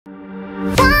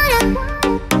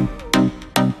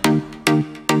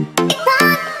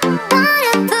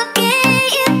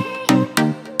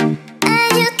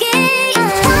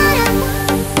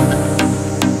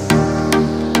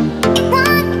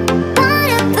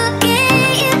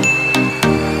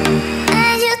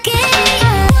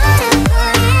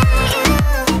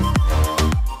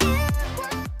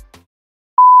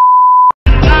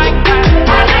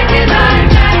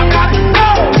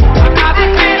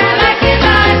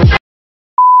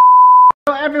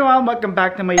Everyone, welcome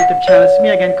back to my YouTube channel. It's me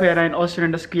again, Kuya Ryan, also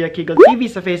known as Kuya Kiggle TV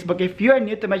sa Facebook. If you are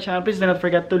new to my channel, please do not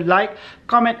forget to like,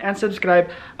 comment, and subscribe.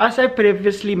 As I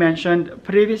previously mentioned,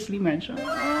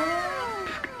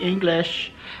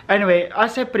 English. Anyway,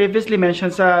 as I previously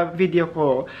mentioned sa video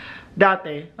ko,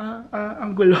 dati,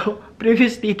 ang gulo,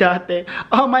 previously dati,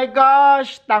 oh my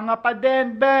gosh, tanga pa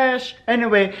din, besh!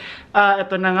 Anyway,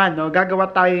 ito na nga, no,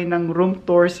 gagawa tayo ng room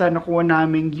tour sa nakuha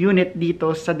naming unit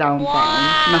dito sa downtown,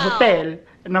 na hotel.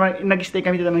 Nag-stay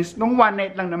kami dito nung one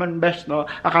night lang naman, besh, no?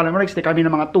 Akala mo nag-stay kami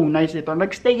ng mga 2 nights dito.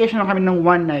 Nag-staycation lang kami ng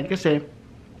 1 night kasi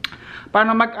para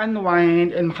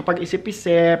mag-unwind and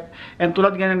makapag-isip-isip. And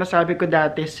tulad nga na nasabi ko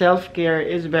dati, self-care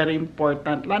is very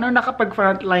important. Lalo na kapag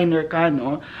frontliner ka,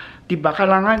 no? Diba?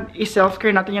 Kailangan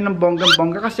i-self-care natin yan ng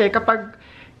bonggang-bongga kasi kapag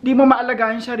di mo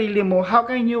maalagaan yung sarili mo, how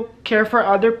can you care for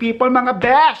other people, mga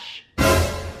besh?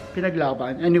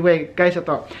 Pinaglaban. Anyway, guys,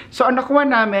 ito. So, ang nakuha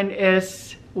namin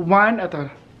is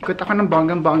ikot ako ng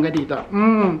bonggang-bongga dito.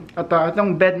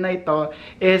 Itong bed na ito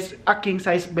is a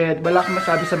king-size bed. Wala akong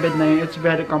masabi sa bed na yun. It's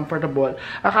very comfortable.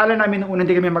 Akala namin nung una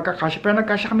hindi kami magkakasya. Pero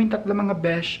nagkasya kami 3 mga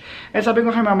besh. And sabi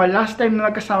ko kay mama, last time na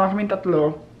nagkasama kami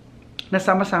 3,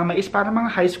 nasama-sama is para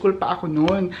mga high school pa ako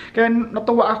noon. Kaya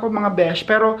natuwa ako mga besh.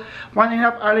 Pero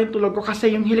 1.5 hour yung tulog ko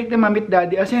kasi yung hilig ni mami at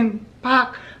daddy, as in,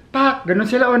 pak! Ganun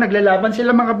sila, naglalaban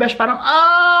sila mga besh. Parang,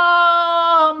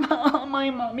 my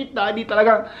mommy, daddy,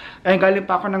 talagang, ayun, galing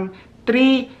pa ako ng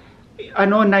 3,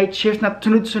 night shift na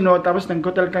sunod-sunod, tapos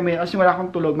nag-hotel kami, as in, wala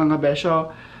akong tulog, mga besh.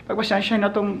 So, pagpasensya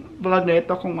na tong vlog na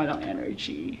ito kung walang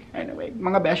energy. Anyway,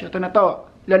 mga besh, ito na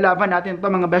to. Lalaban natin to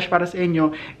mga besh para sa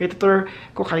inyo. Itutur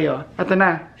ko kayo. Ito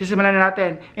na, sisimulan na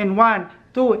natin. In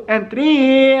 1, 2, and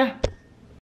 3!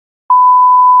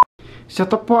 So,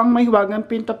 ito po ang mahiwagang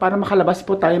pinto para makalabas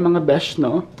po tayo mga besh,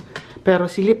 no? Pero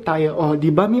silip tayo. Oh, di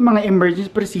ba may mga emergency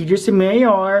procedures si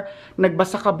Mayor?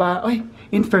 Nagbasa ka ba? Ay,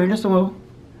 in fairness, oh.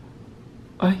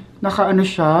 Ay, nakaano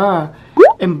siya.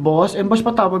 Emboss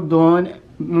pa tawag doon.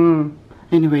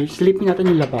 Anyway, silipin natin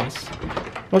yung labas.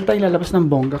 Huwag tayong lalabas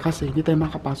ng bongga kasi hindi tayo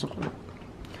makapasok.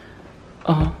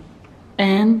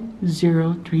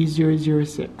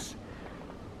 N03006.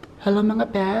 Hello mga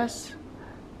bes.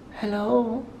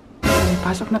 Hello.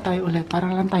 Pasok na tayo ulit.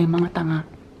 Parang lang tayo mga tanga.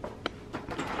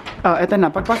 Eto na.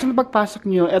 Pagpasok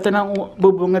nyo, eto na ang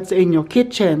bubungad sa inyo.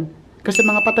 Kitchen. Kasi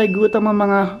mga patay gutom ang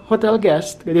mga hotel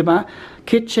guest. Diba?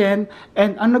 Kitchen.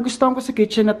 And ang nagustuhan ko sa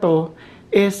kitchen na to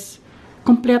is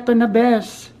kompleto na,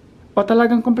 bes.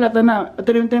 Talagang kompleto na. Ito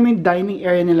rin yung dining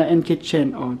area nila and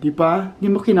kitchen. Diba? Di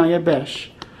mo kinaya, besh.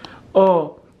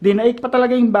 Dinaik pa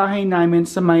talaga yung bahay namin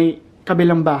sa may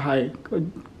kabilang bahay.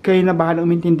 Kayo na bahala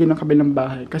umintindi ng kabilang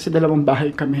bahay. Kasi 2 bahay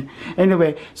kami.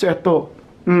 Anyway, so ito.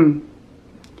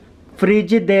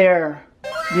 Frigidaire.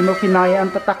 Di mo kinaya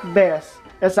ang tatak, bes.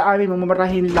 Sa amin,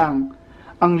 mamamarahin lang.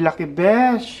 Ang laki,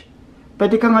 besh.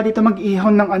 Pwede ka nga dito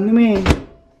mag-ihaw ng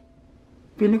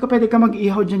Feeling ko pwede ka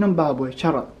mag-ihaw dyan ng baboy.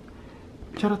 Charot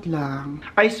lang.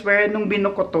 I swear, nung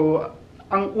binuko to,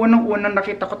 ang unang-unang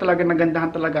nakita ko talaga,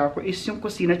 nagandahan talaga ako, is yung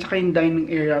kusina tsaka yung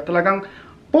dining area. Talagang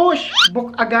push!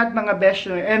 Book agad mga besh.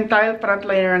 And tile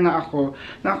frontliner nga ako.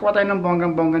 Nakakuha tayo ng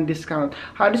bonggang-bonggang discount.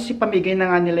 Halos si pamigay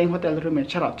na nga nila yung hotel room.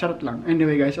 Charot lang.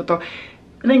 Anyway guys, ito.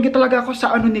 Nainggit talaga ako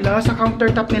sa nila, sa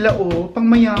countertop nila, pang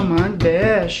mayaman,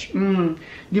 besh.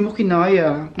 Di mo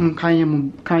kinaya.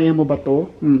 Kaya mo ba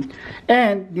to?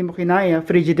 And, di mo kinaya,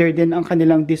 Frigidaire din ang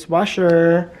kanilang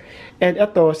dishwasher. And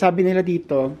ito, sabi nila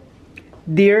dito,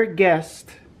 Dear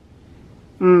guest,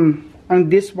 ang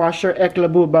dishwasher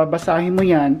eklabu, babasahin mo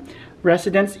yan.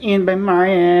 Residence Inn by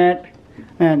Marriott.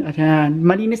 Ayan.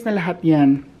 Malinis na lahat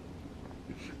yan.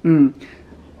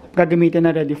 Gagamitin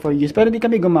na ready for use. Pero hindi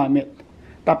kami gumamit.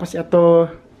 Tapos ito,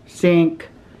 sink.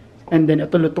 And then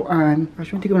ito, lutuan.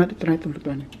 Actually, hindi ko natin try itong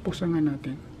lutuan. Pusan nga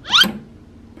natin.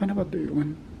 Paano ba ito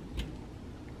yun?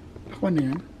 Ako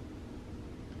na yan.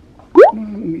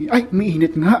 Ay,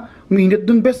 umiinit nga. Umiinit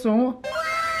dun, bes, oh.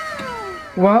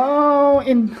 Wow!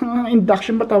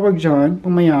 Induction ba tawag dyan?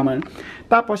 Pumayaman.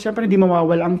 Tapos, syempre, hindi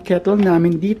mawawala ang kettle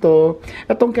namin dito.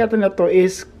 Itong kettle na to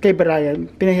is kay Brian.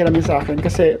 Pinahiram niya sa akin.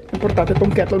 Kasi, importante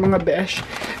itong kettle, mga besh.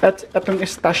 At itong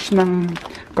stash ng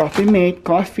coffee mate.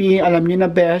 Coffee, alam niyo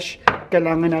na, besh.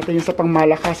 kailangan natin yung sa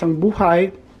pangmalakasang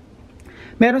buhay.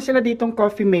 Meron sila ditong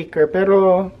coffee maker,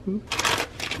 pero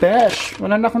besh,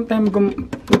 wala na akong time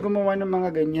gumawa ng mga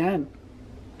ganyan.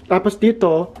 Tapos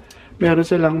dito, meron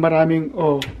silang maraming,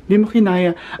 di mo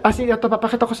kinaya. As in, ito,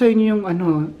 papakita ko sa inyo yung,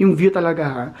 yung view talaga,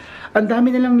 ha. Ang dami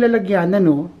nilang lalagyanan,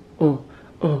 no?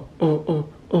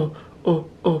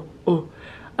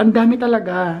 Ang dami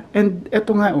talaga. And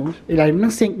ito nga, ilalim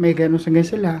ng sink, may ganun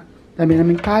sila. Dami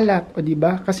namin kalat,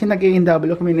 diba? Kasi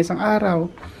nag-i-indablo kami ng isang araw.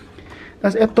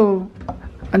 Tapos ito,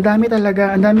 ang dami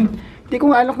talaga, ang daming, hindi ko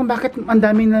nga alam kung bakit ang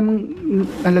dami namang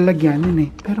nalalagyanan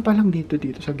eh. Pero palang dito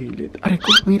sa gilid. Aray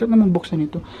ko, ang hirap namang buksan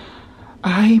ito.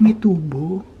 Ay, may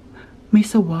tubo. May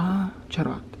sawa.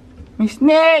 Charot. May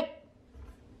snake!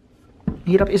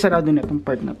 Hirap isarado na itong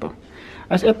part na to.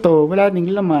 As ito, wala ding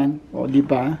laman.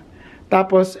 Diba?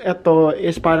 Tapos, ito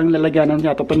is parang lalagyanan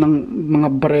yata ito ng mga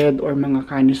bread or mga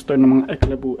canister ng mga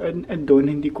eklabu. And doon,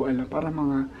 hindi ko alam. Para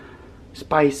mga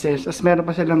spices. As meron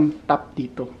pa silang top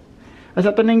dito. As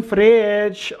ito na yung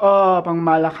fridge. Pang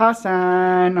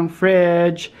malakasan. Ang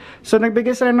fridge. So,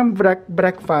 nagbigay sila ng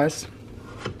breakfast.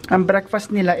 Ang breakfast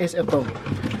nila is ito.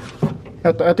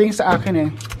 Ito yung sa akin eh.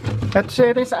 Ito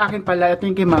yung sa akin pala. Ito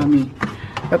yung kay mami.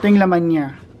 Ito yung laman niya.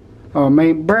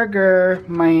 May burger,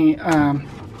 may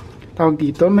tawag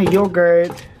dito, may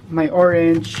yogurt, may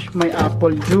orange, may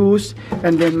apple juice,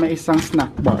 and then may isang snack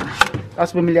bar.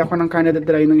 Tapos bumili ako ng Canada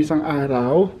Dry nung isang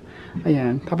araw.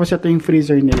 Ayan. Tapos ito yung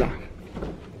freezer nila.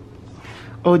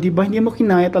 Diba? Hindi mo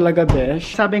kinaya talaga,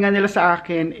 besh. Sabi nga nila sa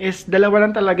akin is, dalawa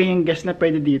lang talaga yung guest na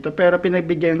pwede dito. Pero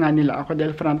pinagbigyan nga nila ako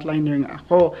dahil frontliner nga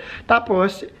ako.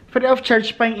 Tapos, free of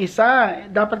charge pa yung isa.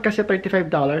 Dapat kasi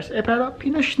 $35. Pero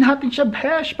pinush natin siya,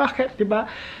 besh. Bakit? Diba?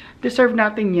 Deserve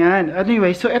natin yan.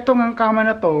 Anyway, so eto nga kama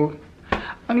na to.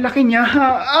 Ang laki niya.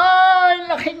 Ay,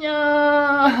 laki niya.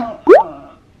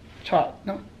 Chat.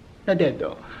 No?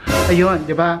 Nadedo. Ayun,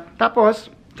 diba? Tapos,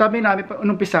 sabi namin,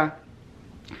 unumpisa,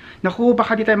 naku,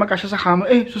 baka di tayo magkasya sa kama.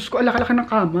 Sus ko, alak-alak ng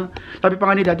kama. Sabi pa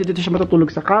nga ni daddy, dito siya matutulog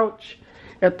sa couch.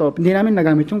 Eto, hindi namin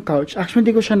nagamit yung couch. Actually,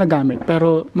 hindi ko siya nagamit.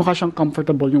 Pero mukha siyang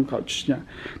comfortable yung couch niya.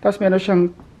 Tapos meron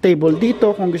siyang table dito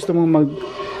kung gusto mong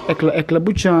mag-eklabo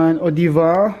dyan. O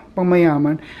diba, pang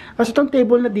mayaman. Tapos itong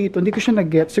table na dito, hindi ko siya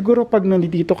nag-get. Siguro pag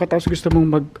nandito ka, tapos gusto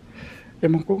mong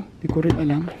ewan ko, hindi ko rin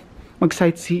alam.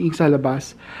 Mag-sightseeing sa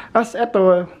labas. As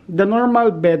eto, the normal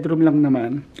bedroom lang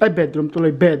naman. Ay, bedroom tuloy,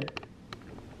 bed.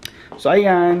 So,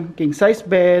 ayan, king size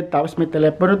bed, tapos may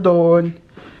telepono doon,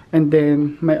 and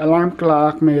then may alarm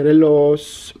clock, may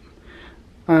relos,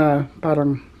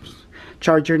 parang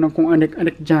charger ng kung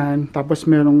anik-anik dyan, tapos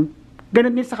merong,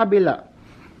 ganun din sa kabila.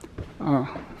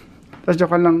 Tapos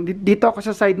joke lang, dito ako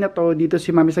sa side na to, dito si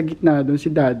mami sa gitna, doon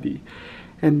si daddy.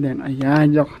 And then,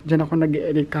 ayan, dyan ako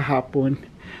nag-edit kahapon.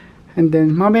 And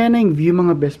then, mamaya na yung view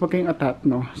mga best, huwag kayong atat,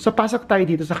 no? So, pasok tayo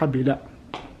dito sa kabila.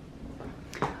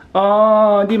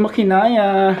 Di mo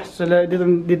kinaya. So,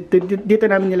 dito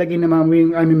namin nilagay na mami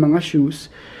yung aming mga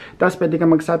shoes. Tapos pwede ka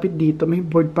magsapit dito. May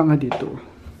board pa nga dito.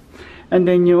 And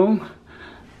then yung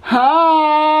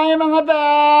hi mga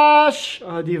besh!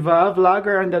 Diba?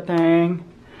 Vlogger ang dating.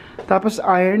 Tapos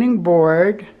ironing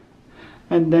board.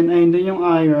 And then ayun din yung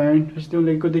iron. Tapos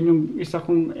nilagay ko din yung isa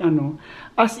kong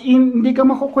As in, hindi ka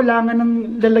makukulangan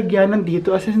ng lalagyanan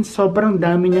dito. As in, sobrang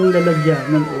dami niyang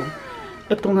lalagyanan.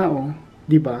 Ito nga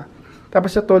diba?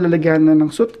 Tapos ito, lalagyan na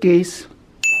ng suitcase.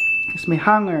 Tapos may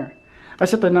hanger.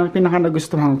 Kasi ito, na pinaka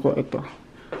nagustuhan ko, ito.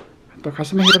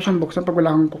 Kasi mahirap siyang buksan pag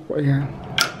wala kang kuko. Ayan.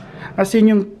 As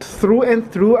in, yung through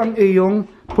and through ang iyong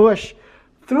push.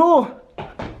 Through!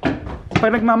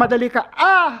 Pag nagmamadali ka,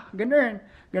 ganun.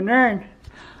 Ganun.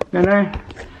 Ganun.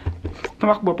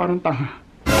 Tumakbo, parang tanga.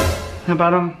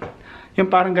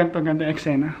 Yung parang ganito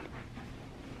eksena.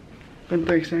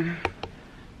 Ganito eksena.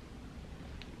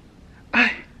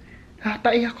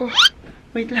 Tae ako.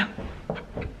 Wait lang.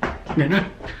 Ganun.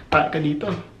 Tae ka dito.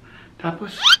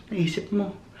 Tapos, naisip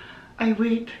mo,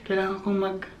 wait, kailangan kong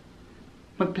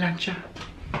magplansya.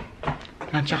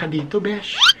 Plansya ka dito,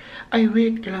 besh.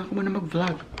 Wait, kailangan ko muna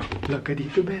mag-vlog. Vlog ka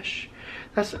dito, besh.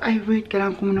 Tapos, wait,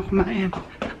 kailangan ko muna kumain.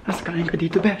 Tapos, kain ka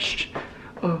dito, besh.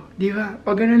 Diba?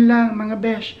 Ganun lang, mga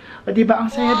besh. Diba,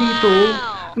 ang saya dito.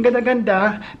 Ang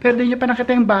ganda-ganda. Pero di nyo pa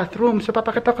nakita yung bathroom. So,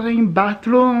 papakita ko sa yung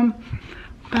bathroom.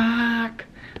 Back.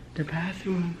 The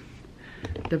bathroom.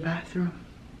 The bathroom.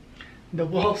 The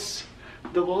walls.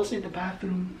 The walls in the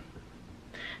bathroom.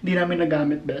 Di namin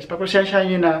nagamit, best. Papasensya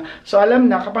nyo na. So,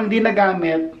 alam na, kapag di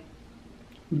nagamit,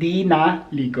 di na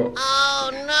ligo.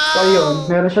 Oh, no! So, yun.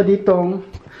 Meron siya ditong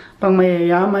pang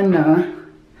mayayaman na.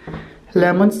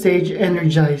 Lemon Sage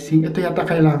Energizing. Ito yata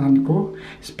kailangan ko.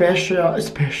 Special.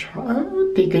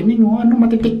 Tikening mo. Ano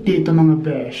matitik dito mga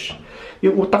besh?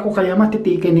 Yung utak ko kaya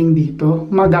matitikening dito.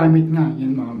 Magamit nga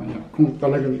yan mamaya. Kung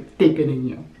talagang tikening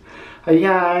nyo.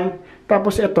 Ayan.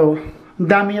 Tapos ito. Ang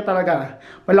dami niya talaga.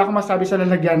 Wala akong masabi sa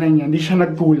lalagyanan niya. Hindi siya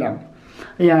nagkulang.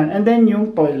 Ayan. And then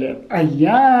yung toilet.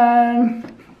 Ayan.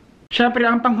 Siyempre,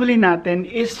 ang panghuli natin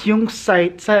is yung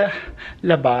site sa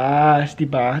labas,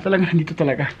 diba? Talaga, dito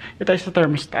talaga. Ito tayo sa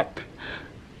thermostat.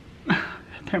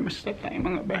 Thermostat tayo,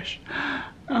 mga besh.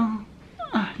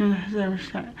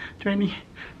 Thermostat. 20.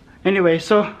 Anyway,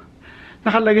 so,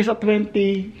 nakalagay sa 20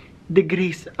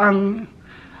 degrees ang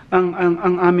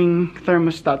aming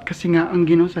thermostat kasi nga ang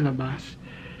ginawa sa labas.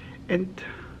 And,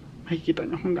 makikita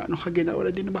nyo kung gaano kaginawa.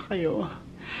 Din na ba kayo?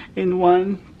 In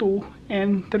 1, 2,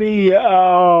 and 3.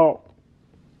 Oh!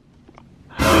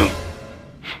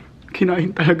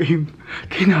 Kinain talaga yung...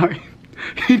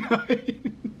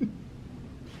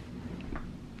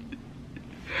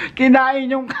 Kinain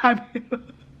yung camera.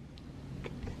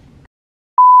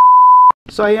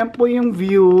 So, ayan po yung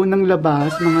view ng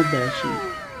labas, mga beshi.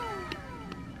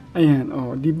 Ayan,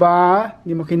 oh. Diba?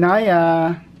 Di mo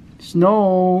kinaya.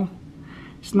 Snow.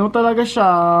 Snow talaga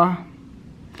siya.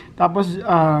 Tapos,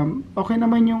 okay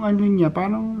naman yung ano niya,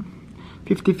 parang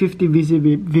 50-50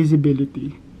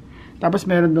 visibility. Tapos,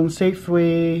 meron dong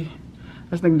Safeway.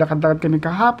 Tapos, naglakad-lakad kami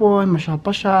kahapon,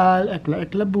 masyal-pasyal,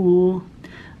 ekla-eklabu.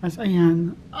 Tapos,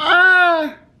 ayan.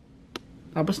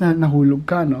 Tapos, nahulog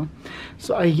ka, no?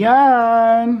 So,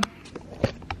 ayan.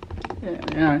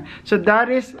 Ayan. So,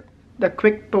 that is the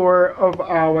quick tour of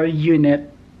our unit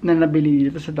na nabili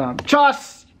dito sa dam.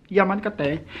 Diyos! Yaman ka,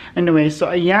 te. Anyway,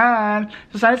 so ayan.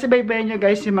 So sana sibaybayan nyo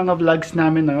guys yung mga vlogs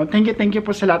namin. No? Thank you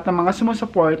po sa lahat ng mga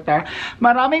sumusuporta.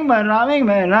 Maraming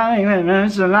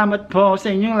salamat po sa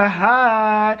inyong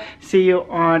lahat. See you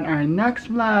on our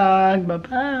next vlog.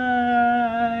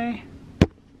 Bye-bye!